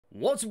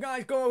What's up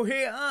guys, Go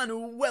here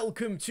and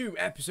welcome to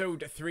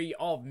episode 3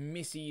 of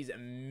Missy's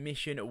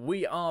mission.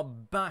 We are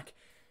back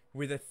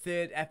with a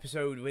third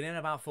episode within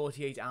about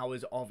 48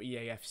 hours of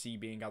Eafc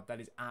being out.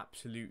 That is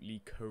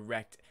absolutely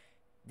correct.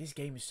 This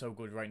game is so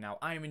good right now.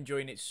 I am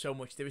enjoying it so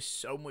much. There is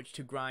so much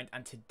to grind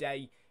and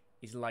today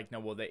is like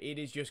no other. It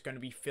is just going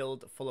to be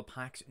filled full of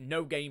packs.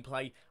 No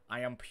gameplay. I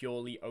am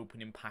purely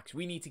opening packs.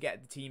 We need to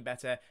get the team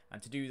better,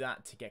 and to do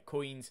that, to get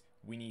coins,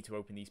 we need to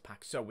open these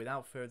packs. So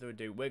without further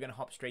ado, we're going to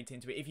hop straight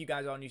into it. If you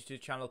guys are new to the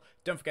channel,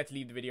 don't forget to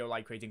leave the video a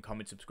like, rating,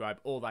 comment, subscribe,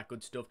 all that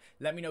good stuff.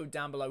 Let me know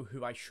down below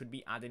who I should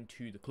be adding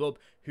to the club.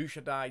 Who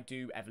should I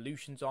do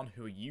evolutions on?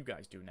 Who are you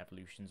guys doing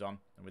evolutions on?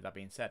 And with that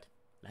being said,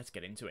 let's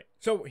get into it.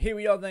 So here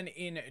we are then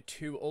in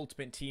to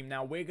Ultimate Team.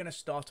 Now we're going to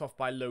start off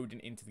by loading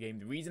into the game.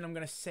 The reason I'm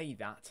going to say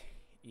that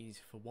is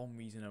for one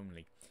reason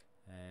only.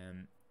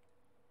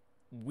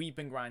 We've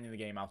been grinding the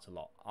game out a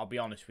lot. I'll be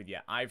honest with you.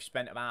 I've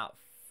spent about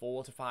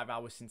 4 to 5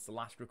 hours since the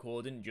last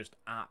recording just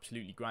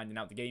absolutely grinding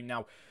out the game.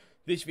 Now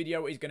this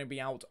video is going to be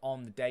out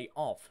on the day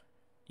of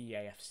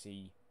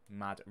Eafc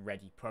Mad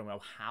Ready promo.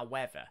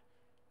 However,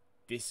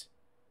 this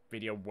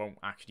video won't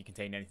actually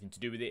contain anything to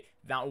do with it.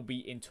 That will be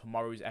in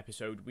tomorrow's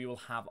episode. We will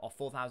have our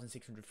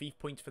 4,600 thief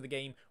points for the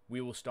game.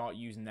 We will start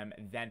using them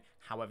then.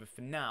 However,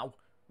 for now,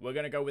 we're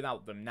going to go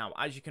without them. Now,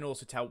 as you can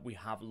also tell, we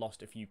have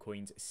lost a few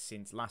coins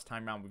since last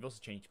time round. We've also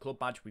changed the club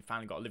badge. We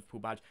finally got a Liverpool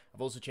badge.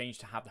 I've also changed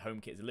to have the home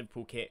kit as a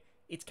Liverpool kit.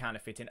 It's kind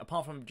of fitting.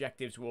 Apart from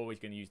objectives, we're always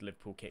going to use the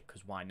Liverpool kit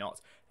because why not?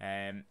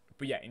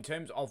 But yeah, in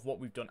terms of what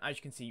we've done, as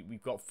you can see,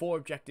 we've got 4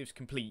 objectives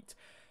complete.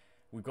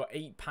 We've got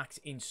 8 packs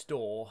in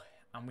store.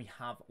 And we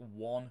have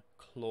 1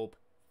 club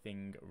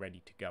thing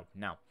ready to go.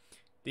 Now,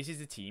 this is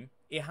the team.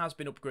 It has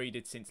been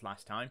upgraded since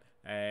last time.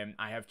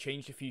 I have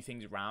changed a few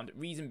things around.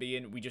 Reason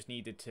being, we just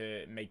needed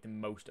to make the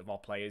most of our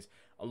players.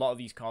 A lot of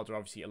these cards are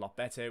obviously a lot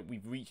better.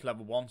 We've reached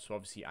level 1, so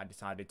obviously I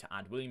decided to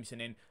add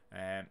Williamson in.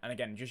 And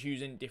again, just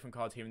using different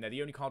cards here and there. The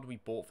only card we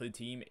bought for the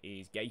team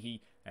is Gahey.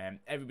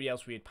 Everybody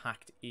else we had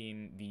packed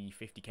in the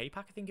 50k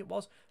pack, I think it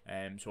was.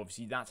 So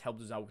obviously that's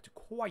helped us out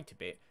quite a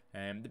bit.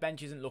 The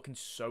bench isn't looking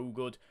so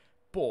good.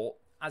 But,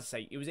 as I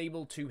say, it was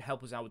able to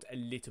help us out a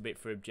little bit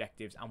for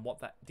objectives. And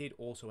what that did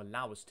also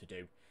allow us to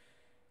do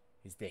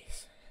is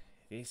this.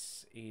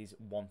 This is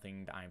one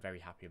thing that I'm very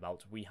happy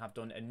about. We have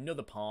done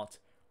another part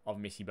of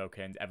Missy's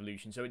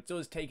evolution. So it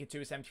does take it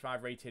to a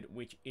 75 rated,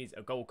 which is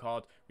a gold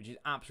card, which is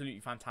absolutely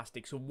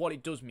fantastic. So what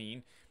it does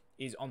mean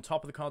is on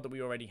top of the card that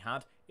we already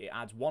had, it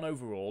adds 1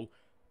 overall,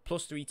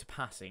 +3 to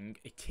passing,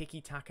 a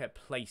tiki-taka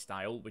play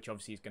style, which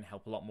obviously is going to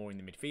help a lot more in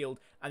the midfield,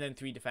 and then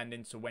 3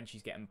 defending, so when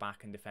she's getting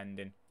back and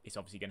defending, it's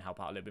obviously going to help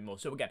out a little bit more.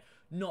 So again,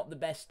 not the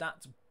best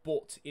stats,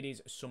 but it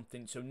is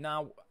something. So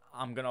now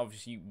I'm going to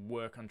obviously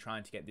work on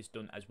trying to get this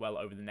done as well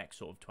over the next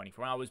sort of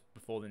 24 hours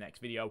before the next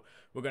video.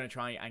 We're going to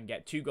try and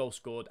get 2 goals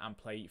scored and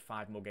play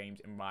 5 more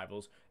games in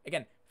Rivals.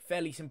 Again,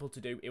 fairly simple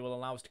to do. It will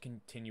allow us to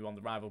continue on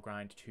the rival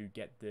grind to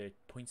get the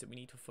points that we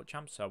need for FUT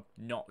Champs, so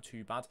not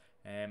too bad.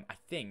 I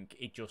think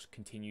it just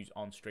continues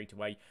on straight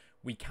away.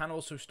 We can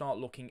also start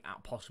looking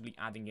at possibly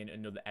adding in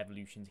another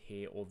evolutions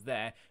here or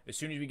there. As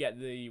soon as we get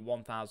the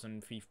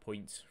 1,000 thief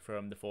points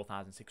from the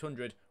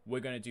 4,600,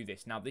 we're going to do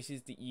this. Now, this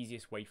is the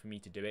easiest way for me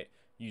to do it.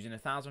 Using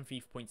 1,000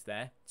 thief points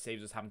there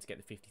saves us having to get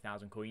the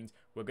 50,000 coins.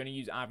 We're going to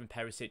use Ivan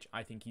Perisic.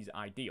 I think he's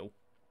ideal.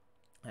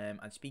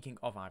 And speaking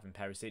of Ivan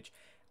Perisic,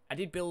 I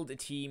did build a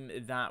team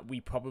that we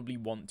probably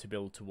want to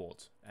build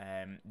towards.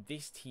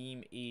 This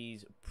team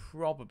is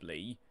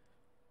probably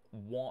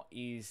what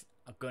is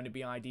going to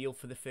be ideal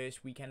for the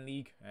first weekend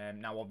league.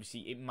 Now,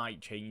 obviously, it might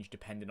change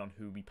depending on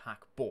who we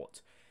pack,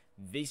 but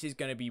this is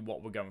going to be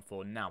what we're going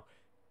for. Now,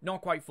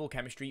 not quite full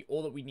chemistry.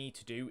 All that we need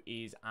to do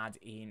is add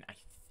in, I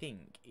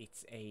think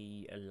it's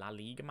a La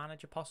Liga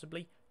manager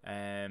possibly.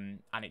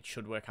 And it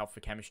should work out for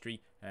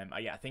chemistry.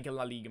 Yeah, I think a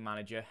La Liga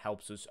manager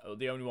helps us.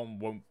 The only one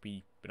won't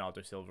be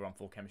Bernardo Silva on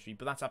full chemistry,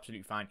 but that's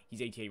absolutely fine.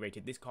 He's 88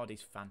 rated. This card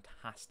is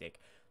fantastic.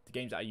 The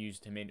games that I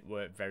used him in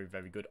were very,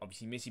 very good.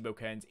 Obviously,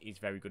 Missy'S is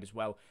very good as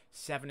well.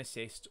 7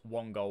 assists,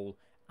 1 goal,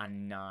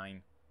 and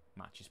 9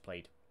 matches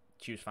played.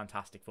 She was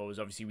fantastic for us.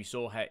 Obviously, we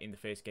saw her in the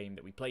first game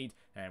that we played,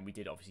 and we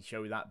did obviously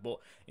show that. But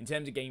in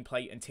terms of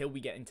gameplay, until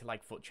we get into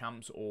like FUT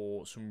Champs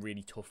or some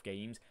really tough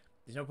games,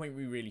 there's no point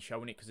really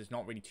showing it because there's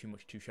not really too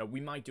much to show. We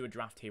might do a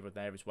draft here or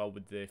there as well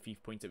with the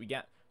thief points that we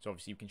get. So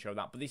obviously you can show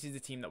that. But this is the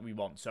team that we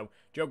want. So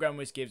Joe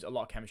Gomez gives a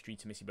lot of chemistry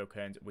to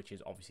Missy'S, which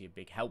is obviously a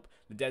big help.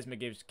 Ledesma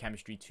gives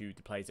chemistry to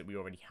the players that we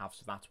already have.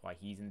 So that's why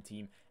he's in the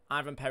team.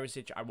 Ivan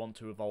Perisic, I want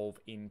to evolve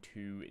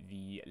into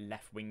the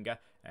left winger.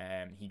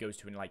 He goes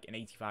to like an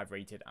 85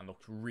 rated and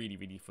looks really,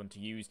 really fun to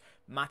use.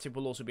 Matip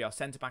will also be our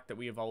centre-back that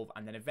we evolve.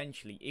 And then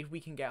eventually, if we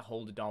can get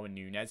hold of Darwin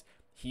Núñez,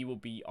 he will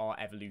be our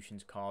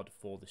evolutions card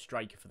for the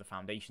striker for the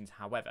foundations.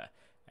 However,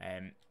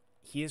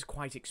 he is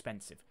quite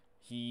expensive.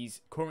 He's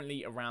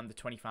currently around the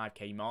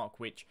 25k mark,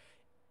 which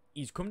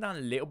he's come down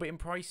a little bit in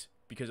price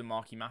because of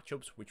marquee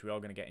matchups, which we are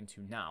going to get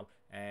into now.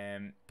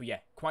 But yeah,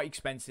 quite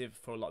expensive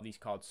for a lot of these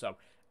cards. So,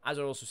 as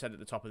I also said at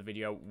the top of the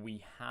video,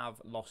 we have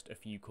lost a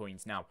few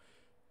coins. Now,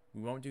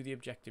 We won't do the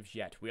objectives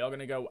yet. We are going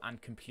to go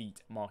and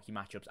complete marquee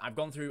matchups. I've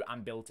gone through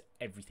and built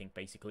everything,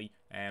 basically.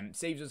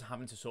 Saves us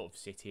having to sort of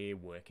sit here,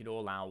 work it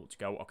all out,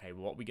 go, okay,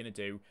 well, what are we going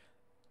to do?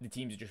 The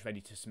teams are just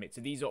ready to submit.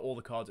 So these are all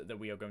the cards that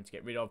we are going to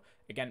get rid of.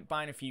 Again,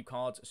 buying a few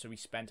cards. So we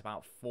spent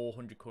about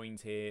 400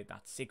 coins here.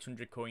 That's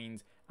 600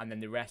 coins. And then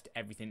the rest,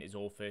 everything is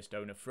all first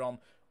owner from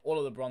all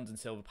of the bronze and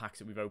silver packs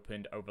that we've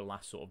opened over the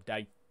last sort of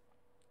day.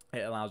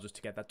 It allows us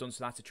to get that done.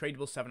 So that's a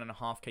tradable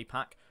 7.5k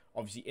pack.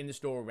 Obviously, in the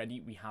store already,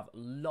 we have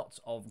lots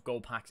of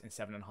gold packs and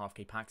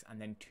 7.5k packs.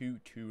 And then two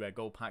rare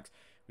gold packs,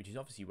 which is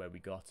obviously where we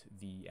got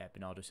the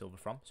Bernardo Silva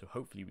from. So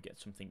hopefully we get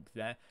something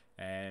there.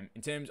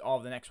 In terms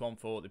of the next one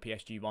for the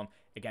PSG one,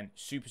 again,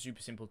 super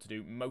simple to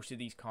do. Most of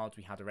these cards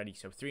we had already.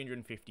 So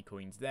 350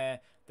 coins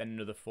there, then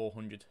another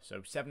 400.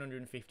 So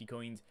 750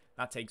 coins.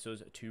 That takes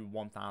us to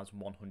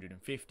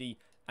 1,150.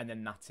 And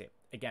then that's it.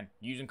 Again,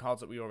 using cards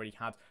that we already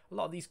had. A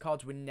lot of these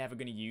cards we're never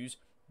going to use.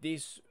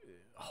 This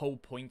whole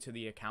point of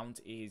the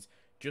account is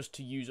just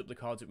to use up the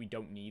cards that we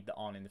don't need that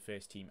aren't in the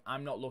first team.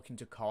 I'm not looking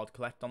to card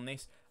collect on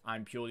this.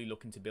 I'm purely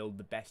looking to build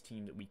the best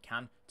team that we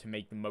can to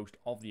make the most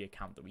of the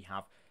account that we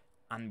have.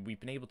 And we've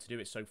been able to do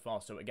it so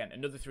far. So again,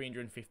 another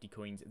 350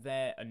 coins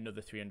there,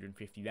 another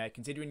 350 there.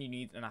 Considering you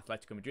need an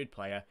Atletico Madrid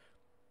player,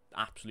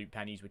 absolute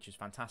pennies, which is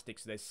fantastic.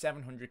 So there's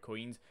 700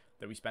 coins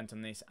that we spent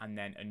on this, and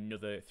then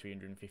another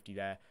 350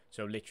 there.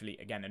 So literally,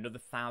 again, another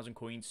 1,000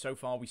 coins. So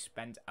far, we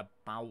spent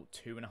about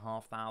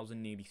 2,500,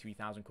 nearly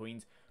 3,000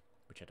 coins,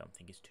 which I don't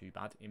think is too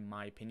bad, in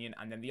my opinion.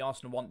 And then the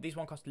Arsenal one, this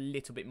one cost a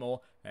little bit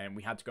more, and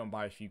we had to go and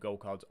buy a few gold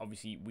cards.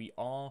 Obviously, we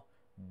are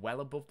well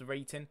above the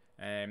rating.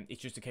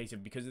 It's just a case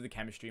of, because of the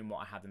chemistry and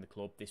what I had in the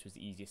club, this was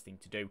the easiest thing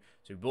to do.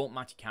 So we bought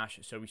Matty Cash,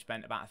 so we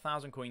spent about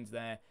 1,000 coins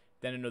there,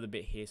 then another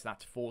bit here, so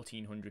that's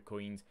 1,400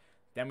 coins.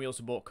 Then we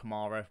also bought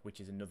Kamara, which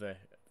is another,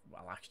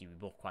 well, actually, we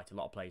bought quite a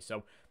lot of players.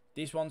 So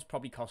this one's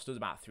probably cost us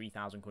about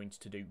 3,000 coins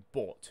to do,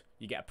 but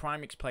you get a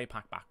Prime Mix player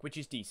pack back, which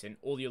is decent.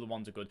 All the other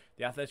ones are good.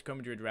 The Atletico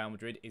Madrid Real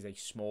Madrid is a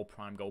small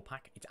Prime Gold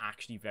pack. It's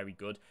actually very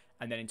good.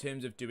 And then in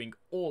terms of doing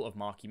all of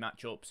marquee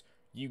matchups,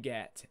 you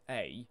get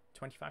a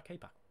 25k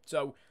pack.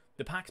 So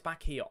the packs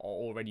back here are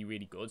already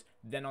really good.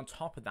 Then on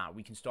top of that,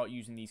 we can start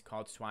using these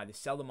cards to either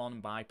sell them on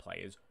and buy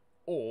players,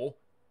 or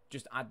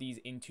just add these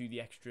into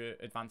the extra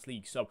advanced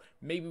league. So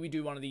maybe we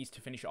do one of these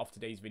to finish off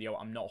today's video.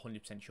 I'm not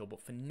 100% sure,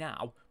 but for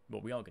now,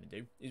 what we are going to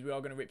do is we are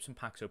going to rip some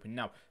packs open.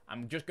 Now,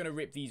 I'm just going to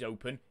rip these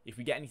open. If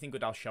we get anything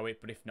good, I'll show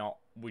it, but if not,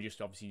 we're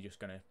just obviously just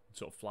going to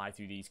sort of fly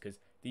through these, because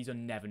these are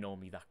never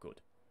normally that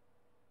good.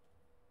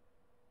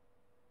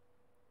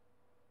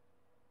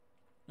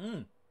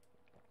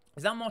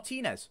 Is that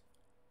Martinez?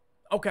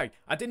 Okay,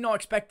 I did not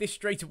expect this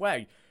straight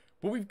away,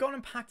 but we've gone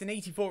and packed an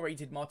 84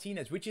 rated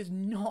Martinez, which is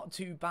not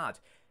too bad.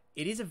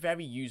 It is a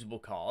very usable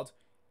card.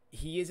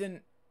 He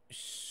isn't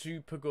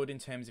super good in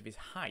terms of his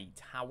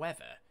height.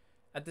 However,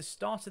 at the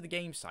start of the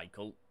game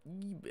cycle,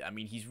 I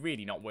mean, he's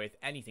really not worth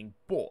anything,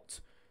 but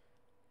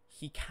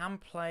he can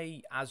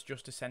play as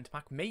just a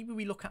centre-back. Maybe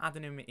we look at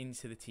adding him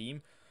into the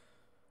team.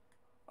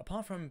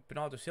 Apart from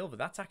Bernardo Silva,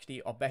 that's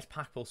actually our best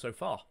pack pull so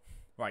far.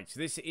 Right, so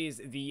this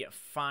is the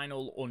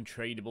final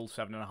untradeable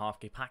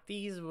 7.5k pack.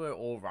 These were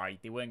alright.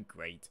 They weren't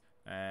great.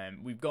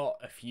 We've got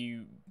a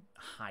few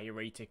higher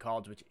rated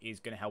cards, which is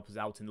going to help us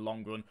out in the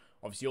long run.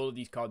 Obviously, all of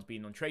these cards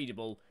being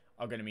untradeable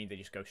are going to mean they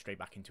just go straight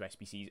back into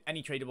SBCs.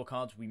 Any tradable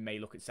cards we may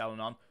look at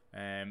selling on,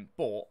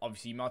 but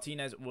obviously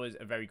Martinez was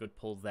a very good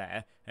pull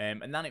there,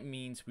 and then it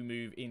means we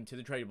move into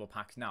the tradable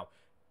packs. Now,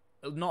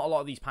 not a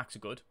lot of these packs are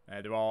good.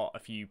 There are a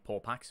few poor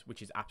packs,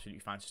 which is absolutely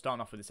fine. So starting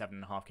off with a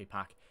 7.5k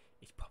pack,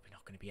 it's probably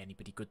not going to be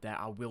anybody good there,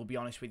 I will be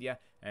honest with you.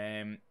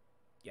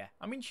 Yeah,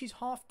 I mean, she's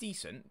half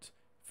decent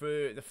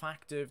for the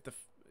fact of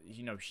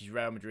you know, she's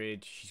Real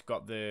Madrid. She's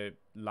got the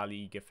La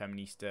Liga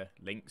Feminista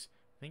links.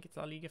 I think it's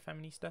La Liga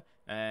Feminista.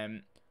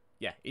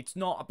 Yeah, it's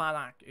not a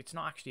bad. It's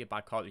not actually a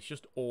bad card. It's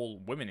just all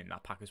women in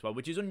that pack as well,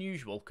 which is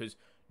unusual because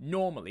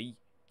normally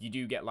you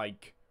do get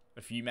like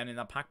a few men in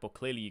that pack, but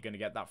clearly you're going to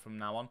get that from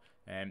now on.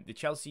 The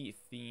Chelsea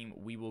theme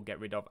we will get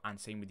rid of, and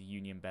same with the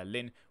Union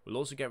Berlin. We'll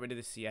also get rid of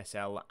the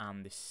CSL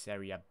and the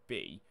Serie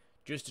B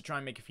just to try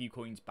and make a few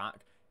coins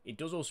back. It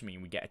does also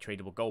mean we get a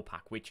tradable gold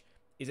pack, which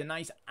is a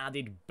nice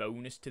added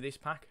bonus to this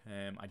pack.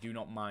 I do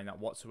not mind that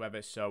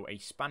whatsoever. So a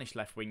Spanish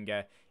left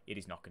winger, it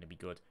is not going to be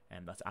good,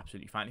 and that's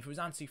absolutely fine. If it was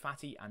Ansu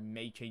Fati, I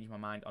may change my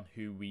mind on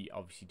who we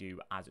obviously do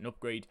as an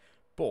upgrade,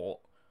 but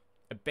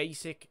a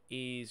basic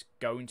is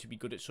going to be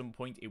good at some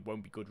point. It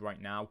won't be good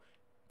right now.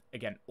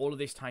 Again, all of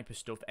this type of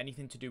stuff,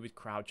 anything to do with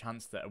crowd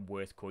chants that are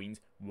worth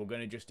coins, we're going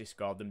to just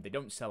discard them. They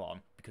don't sell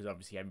on because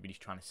obviously everybody's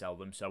trying to sell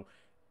them. So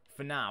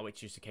for now,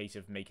 it's just a case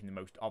of making the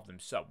most of them.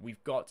 So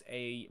we've got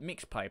a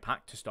mixed player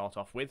pack to start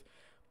off with.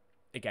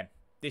 Again,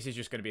 this is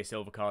just going to be a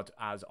silver card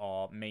as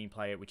our main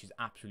player, which is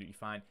absolutely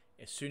fine.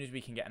 As soon as we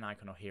can get an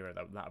icon or hero,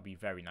 that would be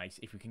very nice.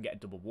 If we can get a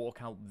double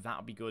walkout, that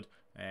would be good.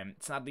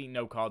 Sadly,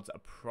 no cards that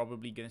are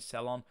probably going to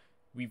sell on.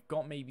 We've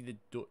got maybe the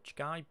Dutch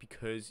guy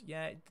because,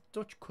 yeah, the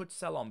Dutch could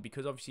sell on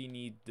because obviously you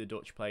need the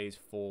Dutch players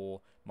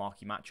for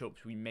marquee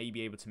matchups. We may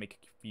be able to make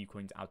a few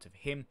coins out of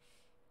him.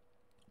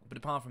 But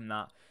apart from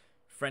that,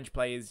 French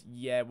players,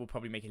 yeah, we'll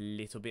probably make a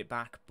little bit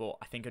back, but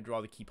I think I'd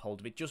rather keep hold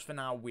of it just for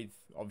now with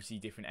obviously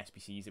different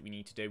SBCs that we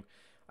need to do.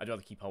 I'd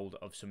rather keep hold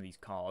of some of these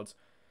cards.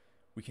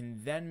 We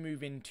can then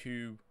move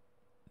into...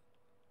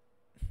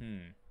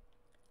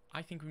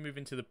 I think we move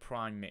into the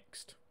Prime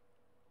Mixed.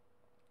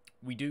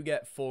 We do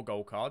get 4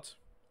 gold cards.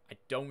 I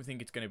don't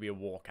think it's going to be a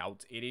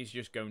walkout. It is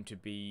just going to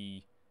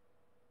be...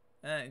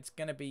 it's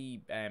going to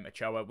be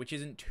Ochoa, which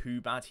isn't too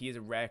bad. He is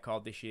a rare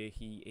card this year.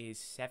 He is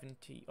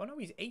 70... Oh, no,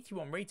 he's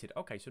 81 rated.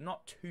 Okay, so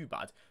not too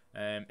bad.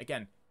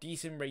 Again,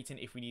 decent rating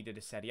if we needed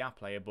a Serie A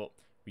player, but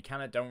we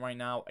kind of don't right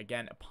now.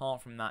 Again,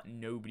 apart from that,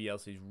 nobody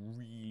else is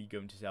really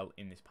going to sell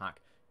in this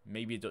pack.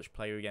 Maybe a Dutch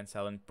player again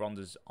selling.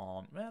 Bronzers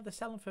on... Well, they're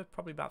selling for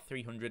probably about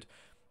 300.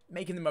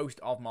 Making the most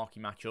of marquee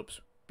matchups,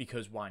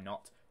 because why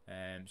not?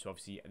 So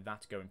obviously,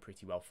 that's going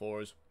pretty well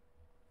for us.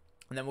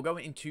 And then we'll go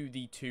into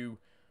the 2...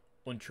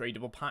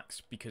 untradeable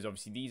packs, because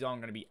obviously these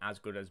aren't going to be as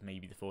good as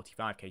maybe the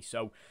 45k.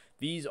 So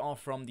these are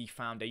from the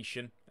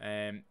foundation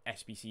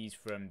SBCs,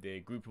 from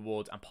the group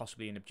awards, and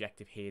possibly an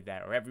objective here,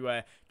 there, or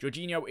everywhere.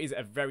 Jorginho is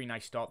a very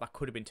nice start. That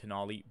could have been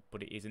Tonali,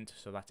 but it isn't,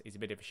 so that is a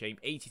bit of a shame.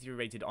 83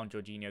 rated on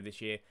Jorginho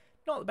this year.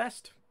 Not the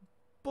best,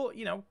 but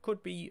you know,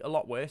 could be a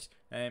lot worse.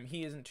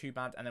 He isn't too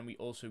bad. And then we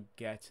also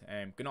get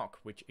Gnok,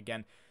 which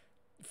again,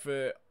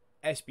 for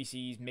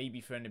SBCs, maybe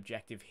for an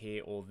objective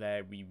here or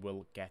there, we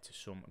will get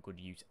some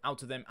good use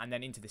out of them. And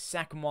then into the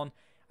second one,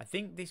 I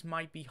think this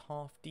might be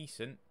half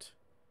decent.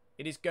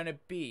 It is going to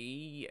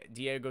be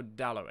Diego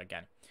Dallo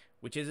again,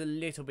 which is a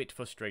little bit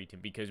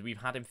frustrating because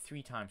we've had him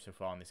 3 times so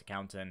far on this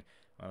account, and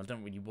well, I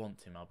don't really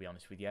want him, I'll be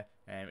honest with you.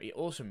 It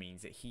also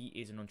means that he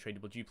is an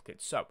untradeable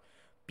duplicate. So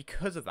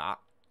because of that,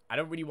 I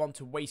don't really want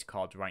to waste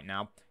cards right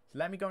now. So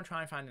let me go and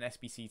try and find an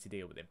SBC to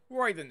deal with him.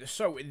 Right then,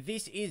 so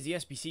this is the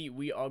SBC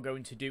we are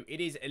going to do.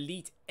 It is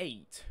Elite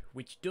 8,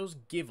 which does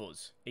give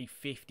us a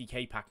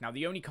 50k pack. Now,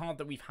 the only card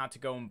that we've had to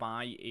go and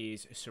buy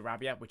is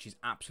Sarabia, which is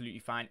absolutely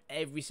fine.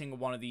 Every single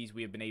one of these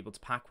we have been able to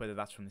pack, whether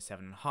that's from the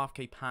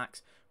 7.5k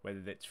packs,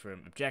 whether that's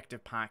from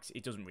objective packs,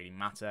 it doesn't really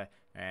matter.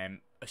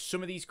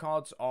 Some of these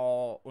cards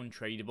are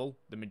untradeable.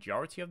 The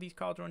majority of these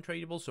cards are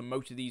untradeable, so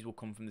most of these will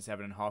come from the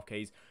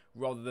 7.5ks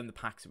rather than the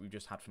packs that we've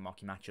just had for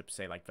marquee matchups.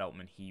 Say like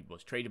Veltman, he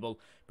was tradable,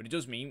 but it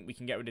does mean we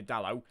can get rid of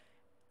Dallo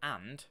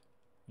and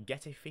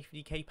get a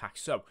 50k pack.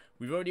 So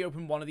we've already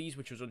opened one of these,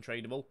 which was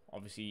untradeable,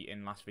 obviously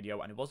in last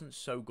video, and it wasn't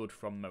so good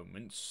from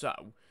moments. So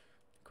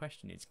the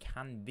question is,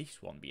 can this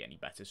one be any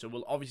better? So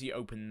we'll obviously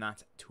open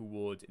that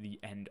towards the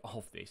end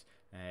of this,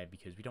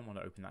 because we don't want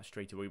to open that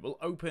straight away. We'll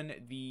open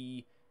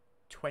the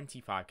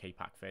 25k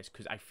pack first,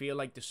 because I feel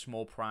like the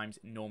small primes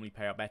normally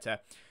pay out better.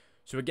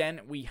 So again,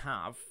 we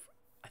have,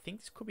 I think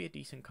this could be a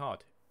decent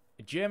card.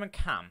 A German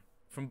cam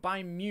from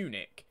Bayern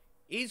Munich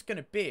is going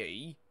to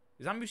be,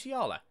 is that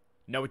Musiala?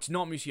 No, it's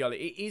not Musiala.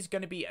 It is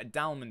going to be a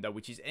Dalman, though,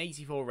 which is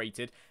 84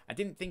 rated. I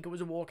didn't think it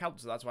was a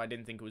walkout, so that's why I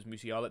didn't think it was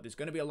Musiala. There's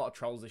going to be a lot of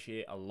trolls this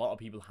year. A lot of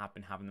people have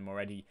been having them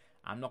already.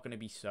 I'm not going to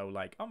be so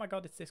like, oh my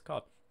god, it's this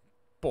card.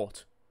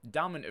 But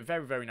Dalman, a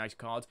very, very nice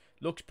card.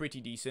 Looks pretty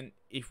decent.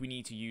 If we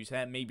need to use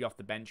her, maybe off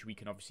the bench, we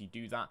can obviously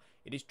do that.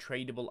 It is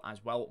tradable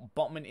as well.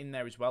 Botman in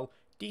there as well.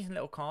 Decent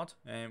little card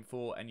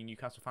for any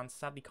Newcastle fans.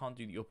 Sadly, can't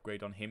do the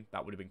upgrade on him.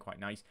 That would have been quite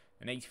nice.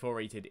 An 84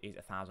 rated is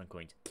 1,000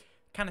 coins.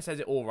 Kind of says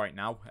it all right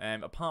now.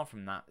 Apart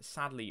from that,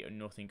 sadly,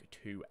 nothing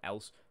too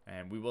else.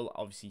 We will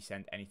obviously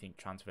send anything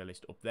transfer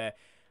list up there.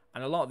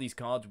 And a lot of these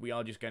cards we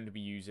are just going to be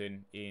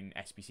using in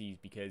SBCs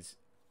because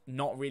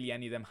not really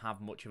any of them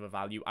have much of a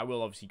value. I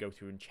will obviously go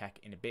through and check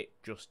in a bit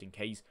just in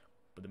case,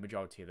 but the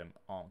majority of them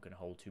aren't going to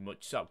hold too much.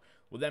 So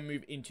we'll then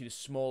move into the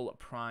small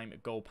prime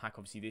gold pack.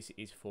 Obviously, this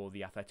is for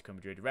the Atletico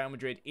Madrid, Real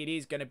Madrid. It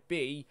is going to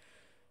be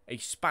a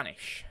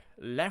Spanish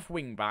left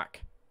wing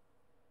back.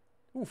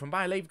 Ooh, from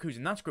Bayer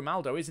Leverkusen. That's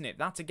Grimaldo, isn't it?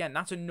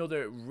 That's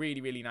another really,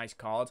 really nice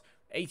card.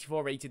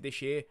 84 rated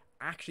this year.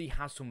 Actually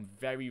has some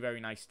very, very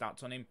nice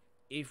stats on him.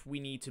 If we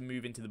need to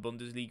move into the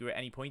Bundesliga at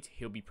any point,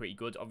 he'll be pretty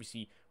good.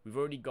 Obviously, we've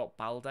already got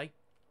Balde.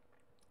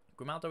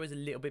 Grimaldo is a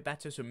little bit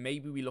better, so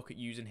maybe we look at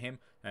using him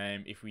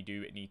if we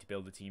do need to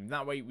build a team.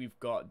 That way, we've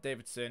got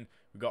Davidson,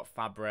 we've got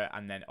Fabra,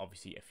 and then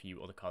obviously a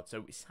few other cards.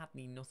 So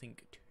sadly, nothing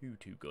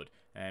too good.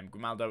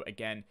 Grimaldo,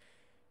 again,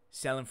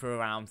 selling for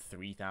around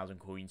 3,000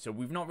 coins. So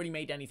we've not really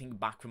made anything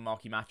back from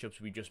marquee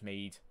matchups. We just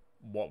made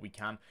what we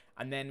can.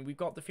 And then we've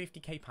got the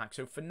 50k pack.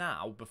 So for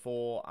now,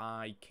 before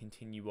I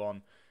continue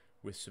on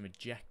with some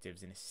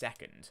objectives in a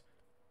second,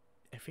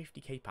 a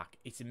 50k pack,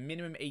 it's a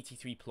minimum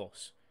 83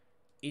 plus.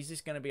 Is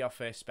this going to be our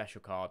first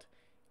special card?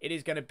 It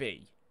is going to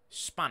be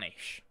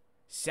Spanish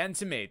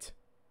centre mid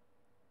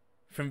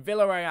from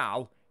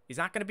Villarreal. Is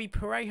that going to be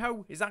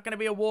Parejo? Is that going to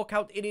be a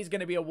walkout? It is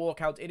going to be a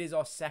walkout. It is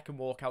our second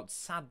walkout.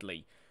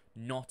 Sadly,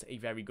 not a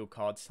very good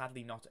card.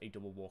 Sadly, not a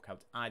double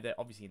walkout either.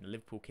 Obviously, in the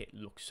Liverpool kit, it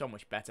looks so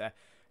much better.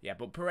 Yeah,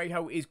 but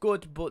Parejo is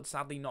good, but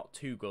sadly not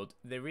too good.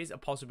 There is a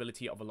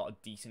possibility of a lot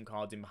of decent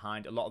cards in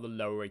behind. A lot of the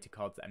lower rated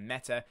cards that are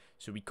meta.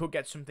 So we could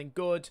get something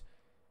good.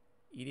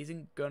 It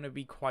isn't going to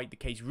be quite the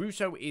case.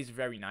 Russo is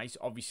very nice.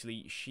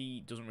 Obviously,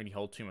 she doesn't really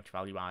hold too much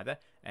value either.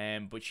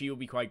 but she will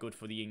be quite good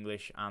for the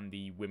English and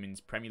the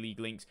Women's Premier League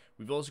links.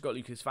 We've also got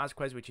Lucas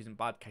Vazquez, which isn't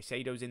bad.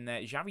 Caicedo's in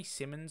there. Xavi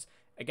Simons,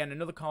 again,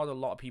 another card a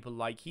lot of people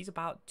like. He's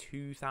about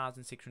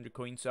 2,600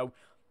 coins, so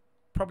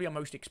probably our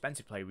most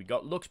expensive player we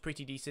got. Looks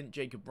pretty decent.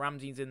 Jacob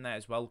Ramsey's in there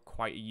as well.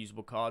 Quite a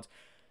usable card.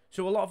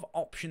 So a lot of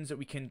options that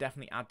we can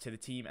definitely add to the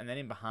team. And then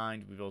in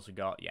behind, we've also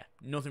got, yeah,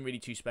 nothing really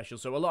too special.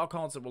 So a lot of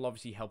cards that will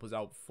obviously help us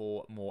out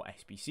for more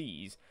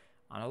SBCs.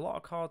 And a lot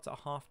of cards that are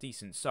half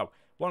decent. So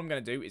what I'm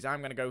going to do is I'm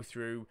going to go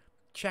through,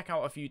 check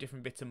out a few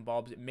different bits and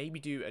bobs, maybe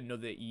do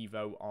another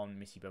Evo on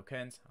Missy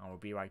Kearns, and we'll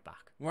be right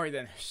back. Right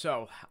then,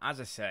 so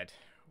as I said,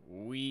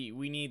 we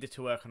needed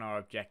to work on our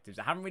objectives.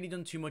 I haven't really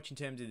done too much in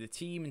terms of the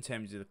team, in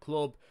terms of the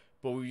club,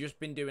 but we've just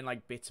been doing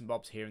like bits and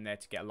bobs here and there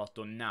to get a lot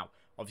done. Now,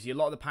 obviously, a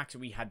lot of the packs that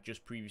we had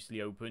just previously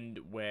opened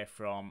were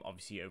from,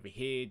 obviously, over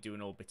here,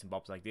 doing all bits and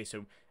bobs like this.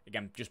 So,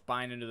 again, just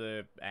buying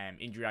another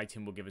injury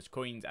item will give us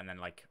coins, and then,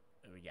 like,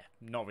 yeah,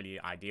 not really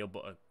ideal,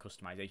 but a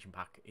customization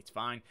pack, it's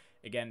fine.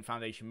 Again,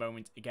 Foundation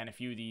Moment, again, a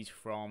few of these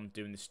from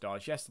doing the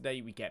stars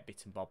yesterday. We get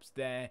bits and bobs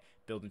there.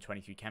 Building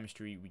 23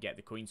 chemistry, we get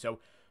the coins. So,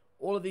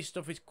 all of this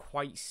stuff is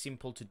quite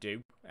simple to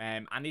do,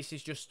 and this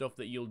is just stuff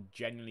that you'll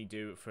genuinely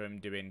do from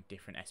doing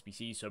different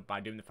SBCs. So by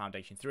doing the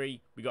Foundation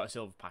 3, we got a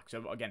silver pack.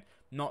 So again,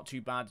 not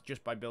too bad.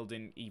 Just by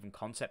building even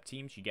concept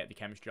teams, you get the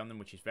chemistry on them,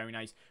 which is very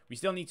nice. We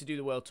still need to do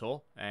the World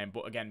Tour,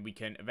 but again, we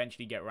can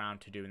eventually get around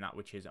to doing that,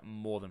 which is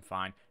more than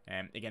fine.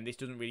 Again, this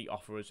doesn't really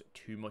offer us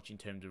too much in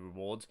terms of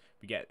rewards.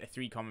 We get a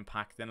 3 common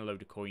pack, then a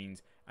load of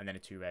coins, and then a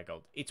 2 rare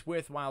gold. It's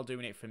worthwhile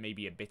doing it for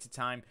maybe a bit of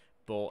time,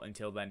 but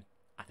until then,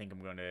 I think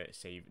I'm going to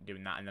save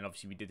doing that. And then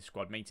obviously we did the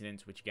squad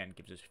maintenance, which again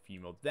gives us a few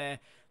more there.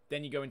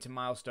 Then you go into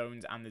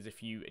milestones, and there's a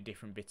few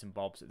different bits and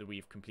bobs that we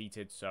have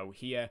completed. So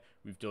here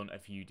we've done a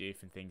few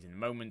different things in the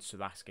moment, so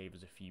that gave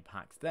us a few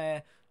packs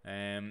there.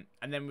 And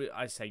then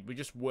I say we're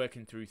just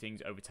working through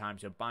things over time.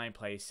 So buying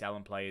players,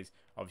 selling players.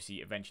 Obviously,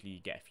 eventually you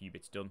get a few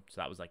bits done.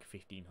 So that was like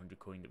 1,500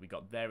 coin that we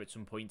got there at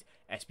some point.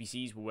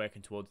 SBCs, we're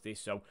working towards this.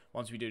 So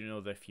once we do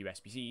another few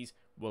SBCs,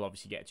 we'll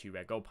obviously get a 2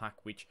 rare gold pack,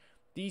 which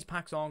these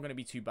packs aren't going to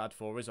be too bad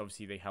for us.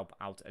 Obviously, they help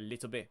out a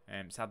little bit.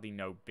 Sadly,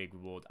 no big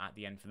reward at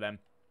the end for them.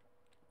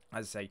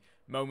 As I say,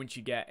 moment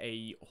you get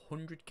a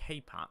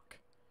 100k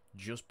pack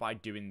just by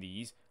doing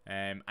these.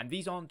 And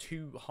these aren't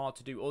too hard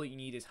to do. All you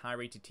need is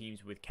high-rated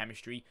teams with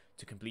chemistry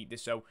to complete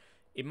this. So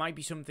it might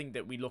be something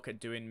that we look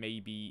at doing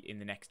maybe in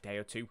the next day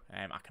or two.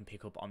 I can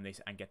pick up on this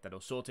and get that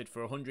all sorted.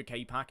 For a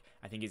 100k pack,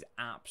 I think is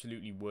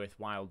absolutely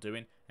worthwhile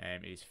doing.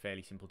 It is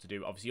fairly simple to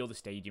do. Obviously, all the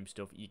stadium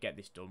stuff, you get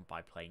this done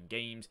by playing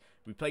games.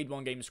 We played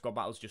one game of squad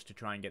battles just to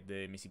try and get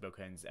the Missy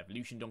Kearns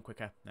evolution done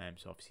quicker.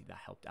 So obviously that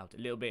helped out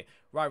a little bit.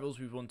 Rivals,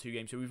 we've won 2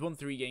 games. So we've won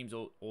 3 games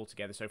all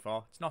together so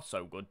far. It's not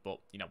so good, but,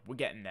 you know, we're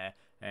getting there.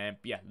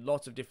 But yeah,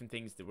 lots of different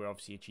things that we're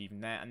obviously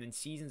achieving there. And then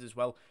seasons as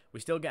well.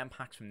 We're still getting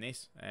packs from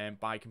this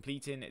by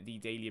completing the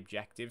daily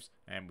objectives,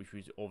 which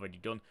we've already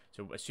done.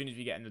 So as soon as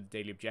we get into the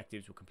daily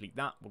objectives, we'll complete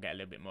that. We'll get a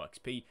little bit more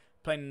XP.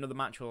 Playing another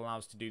match will allow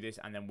us to do this,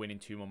 and then winning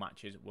 2 more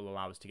matches will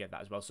allow us to get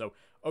that as well. So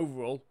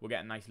overall, we'll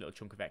get a nice little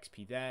chunk of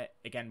XP there.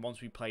 Again,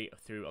 once we play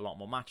through a lot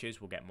more matches,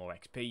 we'll get more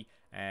XP.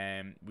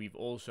 We've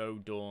also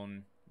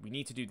done, we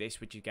need to do this,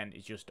 which again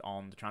is just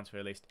on the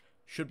transfer list.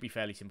 Should be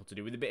fairly simple to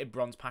do with a bit of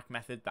bronze pack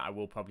method that I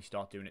will probably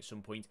start doing at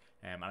some point,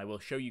 and I will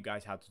show you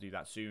guys how to do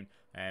that soon.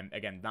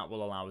 Again, that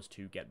will allow us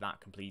to get that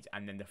complete.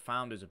 And then the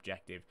founders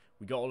objective,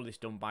 we got all of this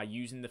done by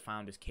using the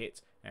founders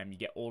kit, and you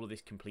get all of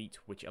this complete,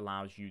 which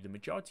allows you the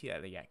majority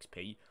of the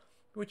XP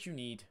which you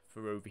need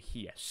for over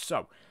here.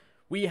 So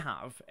we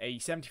have a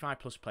 75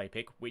 plus play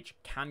pick, which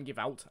can give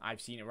out.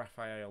 I've seen a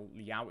Rafael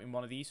Leao in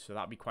one of these, so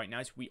that'd be quite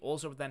nice. We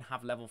also then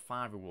have level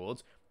 5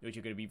 rewards, which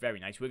are going to be very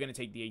nice. We're going to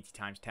take the 80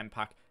 times 10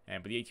 pack,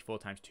 but the 84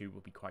 times 2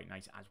 will be quite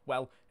nice as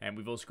well. And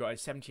we've also got a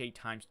 78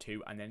 times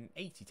 2 and then an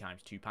 80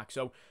 times 2 pack.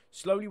 So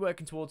slowly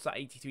working towards that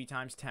 83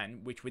 times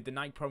 10, which with the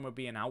night promo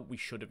being out, we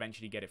should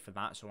eventually get it for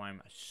that. So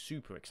I'm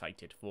super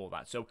excited for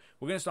that. So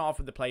we're going to start off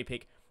with the play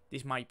pick.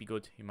 This might be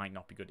good, it might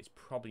not be good, it's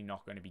probably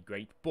not going to be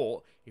great,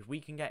 but if we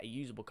can get a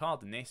usable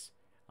card in this,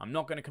 I'm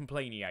not going to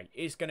complain yet.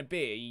 It's going to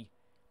be,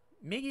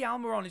 Miggy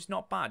Almiron is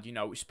not bad, you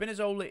know,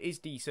 Spinazzola is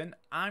decent.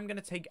 I'm going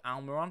to take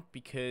Almiron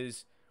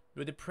because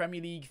with the Premier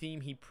League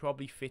theme, he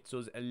probably fits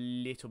us a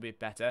little bit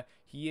better.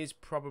 He is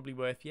probably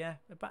worth, yeah,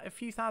 about a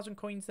few thousand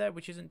coins there,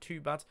 which isn't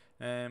too bad.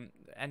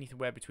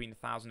 Anywhere between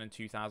 1,000 and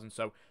 2,000,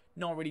 so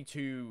not really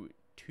too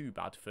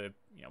bad for,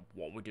 you know,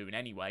 what we're doing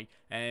anyway.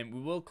 And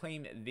we will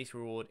claim this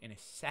reward in a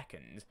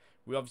second.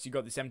 We obviously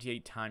got the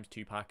 78 times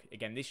 2 pack.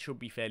 Again, this should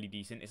be fairly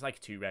decent. It's like a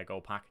 2 rare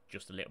gold pack,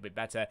 just a little bit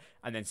better.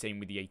 And then same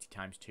with the 80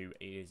 times 2,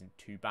 it isn't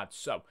too bad.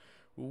 So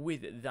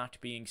with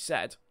that being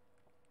said,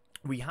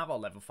 we have our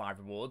level 5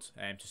 rewards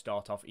to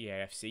start off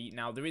Eafc.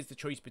 Now, there is the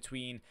choice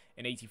between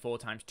an 84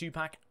 times 2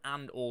 pack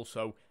and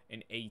also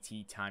an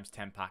 80 times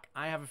 10 pack.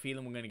 I have a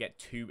feeling we're going to get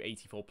 2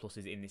 84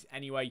 pluses in this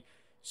anyway.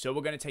 So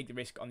we're going to take the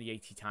risk on the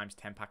 80 times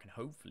 10 pack and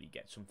hopefully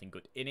get something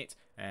good in it.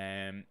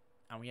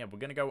 And yeah, we're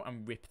going to go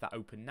and rip that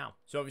open now.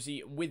 So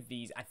obviously with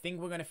these, I think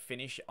we're going to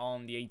finish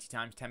on the 80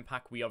 times 10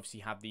 pack. We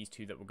obviously have these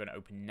two that we're going to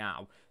open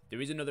now.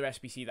 There is another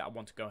SBC that I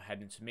want to go ahead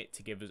and submit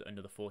to give us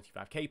another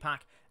 45k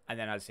pack. And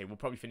then, as I say, we'll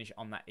probably finish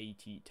on that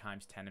 80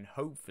 times 10 and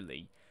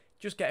hopefully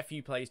just get a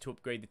few players to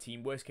upgrade the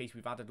team. Worst case,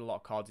 we've added a lot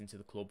of cards into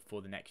the club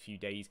for the next few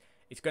days.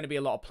 It's going to be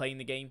a lot of playing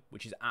the game,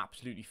 which is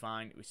absolutely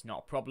fine. It's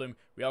not a problem.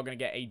 We are going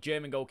to get a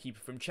German goalkeeper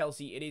from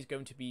Chelsea. It is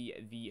going to be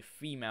the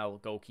female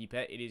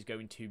goalkeeper. It is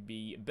going to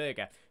be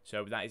Berger.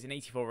 So that is an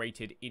 84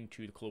 rated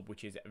into the club,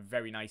 which is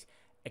very nice.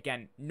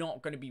 Again,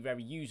 not going to be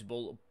very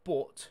usable,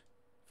 but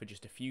for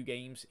just a few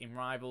games in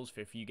Rivals,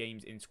 for a few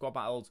games in Squad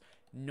Battles,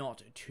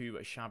 not too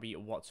shabby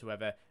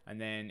whatsoever.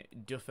 And then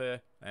Duffer,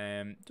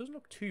 doesn't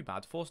look too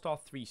bad. 4-star,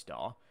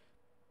 3-star.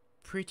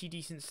 Pretty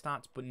decent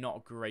stats, but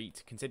not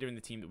great, considering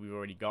the team that we've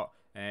already got.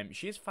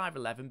 She is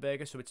 5'11",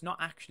 Berger, so it's not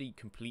actually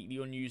completely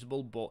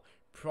unusable, but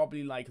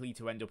probably likely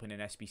to end up in an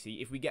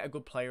SBC. If we get a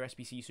good player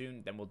SBC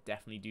soon, then we'll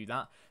definitely do that.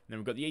 And then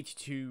we've got the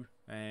 82,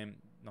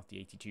 not the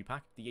 82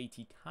 pack, the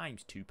 80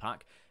 times 2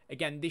 pack.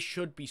 Again, this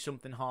should be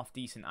something half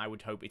decent, I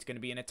would hope. It's going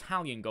to be an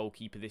Italian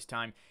goalkeeper this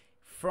time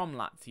from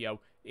Lazio.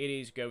 It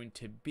is going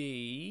to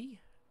be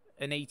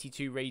an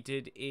 82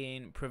 rated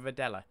in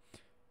Provedella.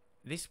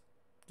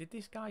 Did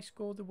this guy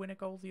score the winner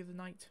goal the other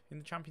night in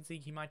the Champions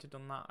League? He might have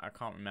done that. I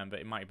can't remember.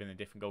 It might have been a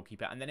different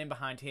goalkeeper. And then in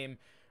behind him,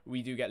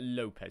 we do get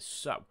Lopez.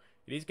 So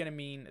it is going to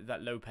mean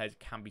that Lopez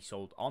can be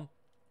sold on.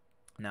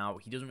 Now,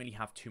 he doesn't really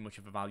have too much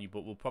of a value,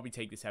 but we'll probably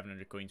take the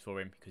 700 coins for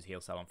him because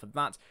he'll sell on for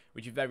that,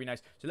 which is very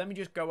nice. So let me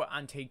just go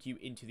and take you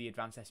into the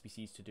advanced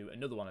SBCs to do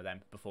another one of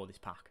them before this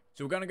pack.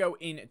 So we're going to go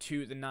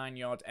into the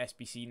 9-yard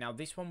SBC. Now,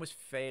 this one was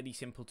fairly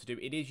simple to do.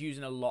 It is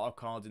using a lot of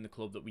cards in the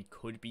club that we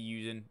could be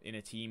using in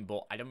a team,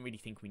 but I don't really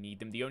think we need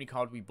them. The only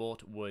card we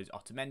bought was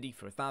Otamendi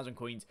for 1,000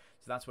 coins,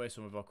 so that's where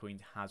some of our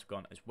coins has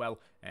gone as well.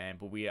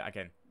 But we are,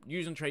 again,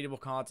 use untradeable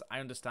cards. I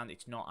understand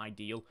it's not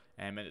ideal,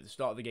 and at the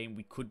start of the game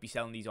we could be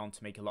selling these on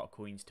to make a lot of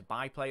coins to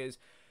buy players,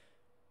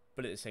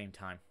 but at the same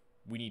time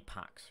we need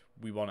packs.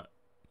 We want to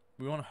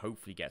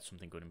hopefully get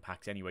something good in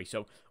packs anyway.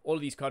 So all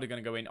of these cards are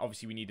going to go in.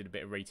 Obviously we needed a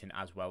bit of rating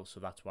as well, so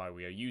that's why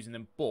we are using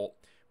them. But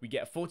we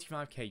get a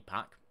 45k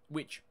pack,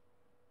 which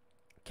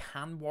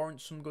can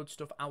warrant some good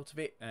stuff out of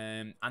it,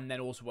 and then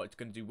also what it's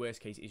going to do,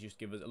 worst case, is just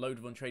give us a load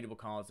of untradeable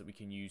cards that we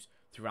can use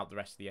throughout the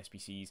rest of the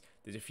SBCs.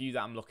 There's a few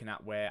that I'm looking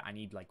at where I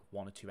need like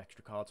 1 or 2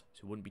 extra cards,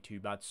 so it wouldn't be too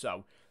bad.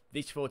 So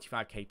this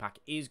 45k pack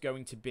is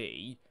going to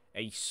be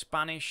a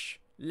Spanish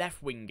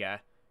left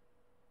winger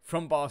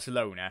from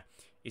Barcelona.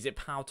 Is it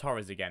Pau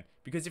Torres again?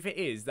 Because if it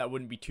is, that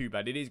wouldn't be too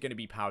bad. It is going to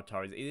be Pau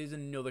Torres. It is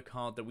another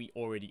card that we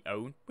already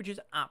own, which is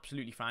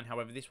absolutely fine.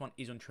 However, this one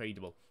is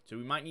untradeable. So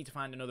we might need to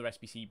find another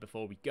SBC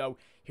before we go.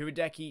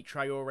 Hiradeki,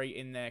 Traore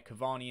in there,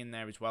 Cavani in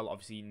there as well.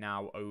 Obviously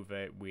now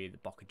over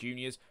with Boca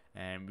Juniors.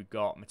 And we've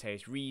got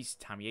Mateus Reis,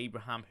 Tammy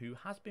Abraham, who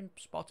has been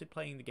spotted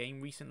playing the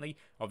game recently.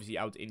 Obviously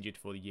out injured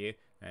for the year.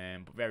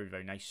 But very,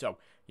 very nice. So,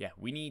 yeah,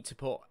 we need to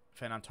put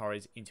Fernan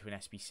Torres into an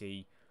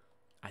SBC.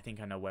 I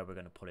think I know where we're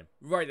going to put him.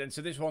 Right then, so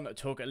this one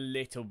took a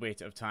little bit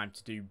of time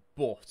to do,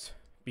 but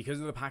because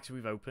of the packs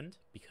we've opened,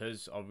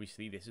 because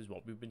obviously this is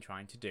what we've been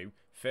trying to do,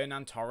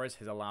 Fernan Torres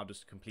has allowed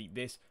us to complete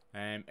this.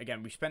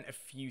 Again, we spent a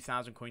few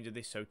thousand coins of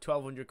this, so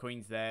 1,200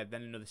 coins there,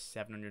 then another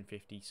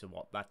 750, so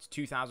what? That's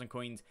 2,000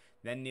 coins,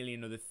 then nearly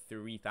another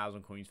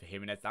 3,000 coins for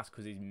him, and that's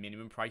because his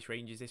minimum price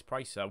range is this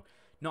price, so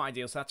not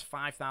ideal. So that's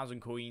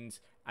 5,000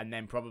 coins, and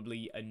then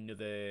probably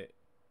another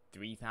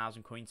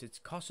 3,000 coins.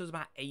 It costs us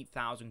about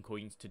 8,000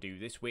 coins to do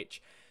this,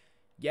 which,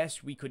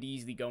 yes, we could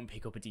easily go and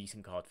pick up a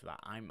decent card for that.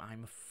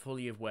 I'm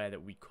fully aware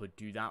that we could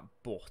do that,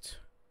 but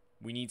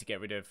we need to get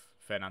rid of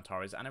Fernan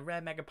Torres, and a rare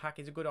mega pack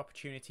is a good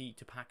opportunity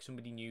to pack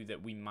somebody new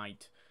that we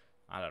might,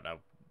 I don't know,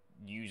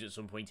 use at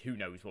some point. Who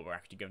knows what we're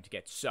actually going to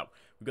get. So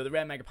we've got the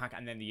rare mega pack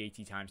and then the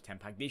 80 times 10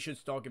 pack. This should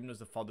start giving us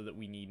the fodder that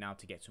we need now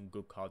to get some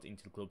good cards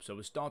into the club. So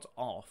we'll start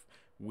off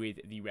with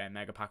the rare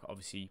mega pack.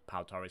 Obviously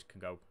Pau Torres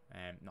can go,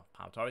 not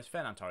Pau Torres,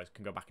 Fernan Torres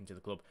can go back into the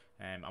club,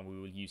 and we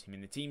will use him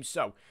in the team.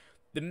 So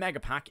the mega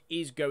pack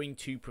is going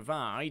to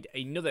provide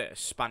another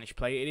Spanish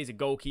player. It is a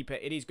goalkeeper.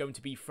 It is going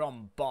to be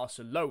from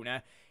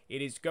Barcelona.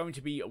 It is going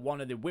to be one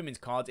of the women's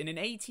cards in an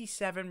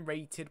 87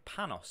 rated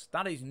Panos.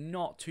 That is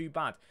not too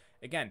bad.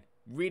 Again,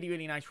 really,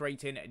 really nice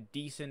rating,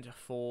 decent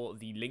for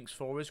the links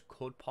for us,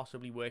 could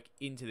possibly work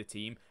into the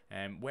team,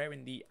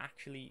 wearing the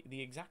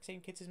exact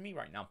same kit as me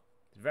right now.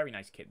 It's a very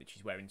nice kit that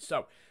she's wearing.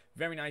 So,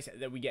 very nice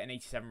that we get an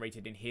 87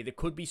 rated in here. There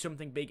could be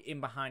something big in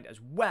behind as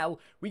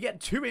well. We get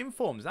 2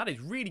 informs. That is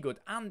really good.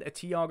 And a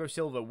Thiago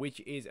Silva,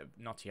 which is,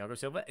 not Thiago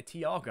Silva, a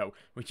Thiago,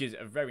 which is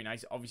very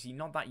nice. Obviously,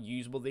 not that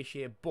usable this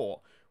year, but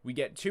we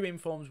get 2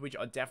 informs, which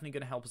are definitely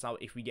going to help us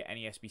out if we get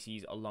any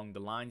SBCs along the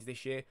lines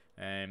this year,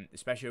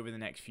 especially over the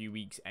next few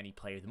weeks. Any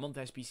Player of the Month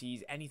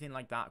SBCs, anything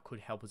like that could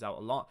help us out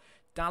a lot.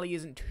 Dali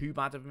isn't too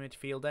bad of a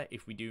midfielder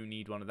if we do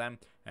need one of them,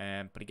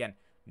 but again,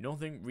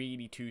 nothing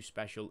really too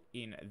special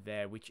in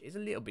there, which is a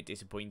little bit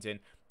disappointing.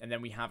 And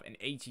then we have an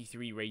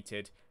 83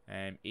 rated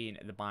in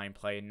the buying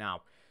player.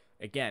 Now,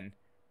 again,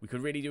 We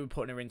could really do with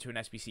putting her into an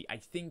SBC. I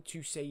think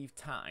to save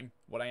time,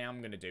 what I am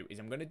going to do is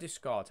I'm going to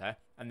discard her,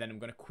 and then I'm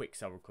going to quick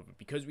sell recover.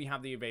 Because we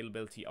have the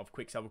availability of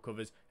quick sell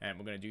recovers, and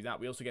we're going to do that.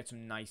 We also get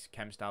some nice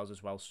chem styles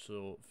as well,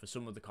 so for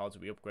some of the cards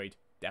that we upgrade,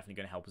 definitely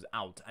going to help us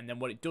out. And then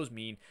what it does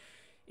mean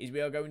is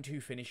we are going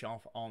to finish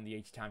off on the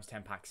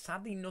 80x10 pack.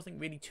 Sadly, nothing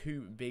really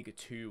too big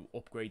to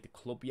upgrade the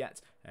club yet.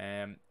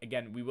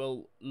 Again, we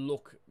will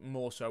look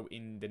more so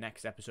in the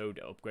next episode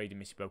at upgrading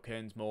Missy's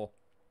Kearns more.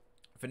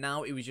 For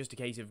now, it was just a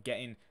case of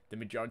getting the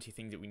majority of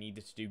things that we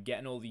needed to do,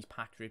 getting all these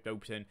packs ripped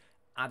open,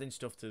 adding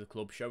stuff to the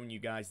club, showing you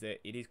guys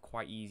that it is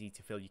quite easy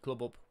to fill your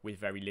club up with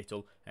very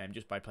little.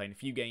 Just by playing a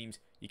few games,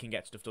 you can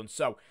get stuff done.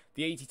 So,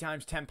 the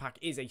 80x10 pack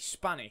is a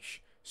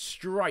Spanish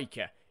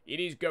striker. It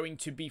is going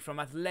to be from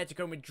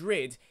Atletico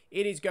Madrid.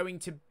 It is going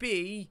to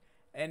be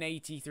an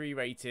 83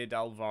 rated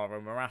Alvaro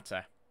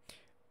Morata,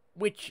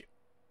 which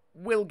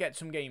will get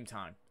some game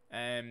time.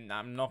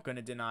 I'm not going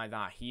to deny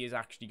that. He is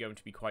actually going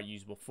to be quite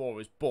usable for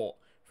us, but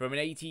from an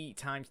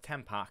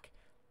 80x10 pack,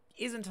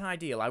 isn't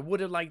ideal. I would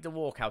have liked the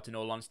walkout in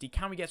all honesty.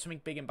 Can we get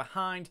something big in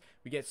behind?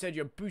 We get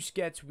Sergio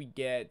Busquets, we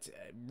get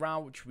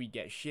Rauch, we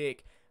get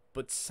Schick,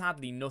 but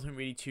sadly nothing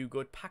really too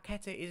good.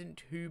 Paqueta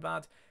isn't too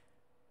bad,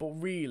 but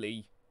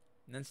really,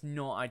 that's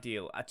not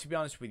ideal. To be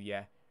honest with you,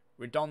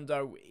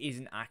 Redondo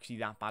isn't actually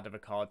that bad of a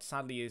card.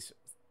 Sadly, is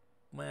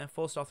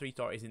 4-star,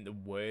 3-star isn't the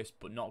worst,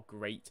 but not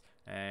great.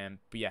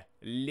 But yeah,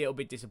 a little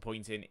bit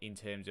disappointing in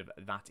terms of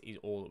that is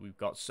all that we've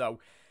got. So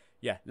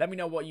yeah, let me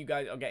know what you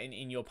guys are getting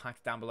in your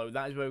packs down below.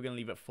 That is where we're going to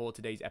leave it for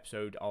today's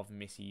episode of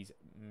Missy's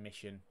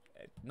mission.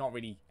 Not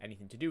really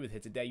anything to do with her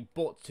today,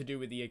 but to do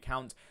with the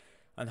account.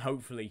 And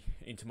hopefully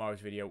in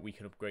tomorrow's video we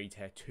can upgrade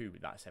her to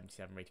that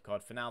 77 rated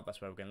card. For now,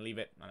 that's where we're going to leave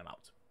it, and I'm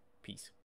out. Peace.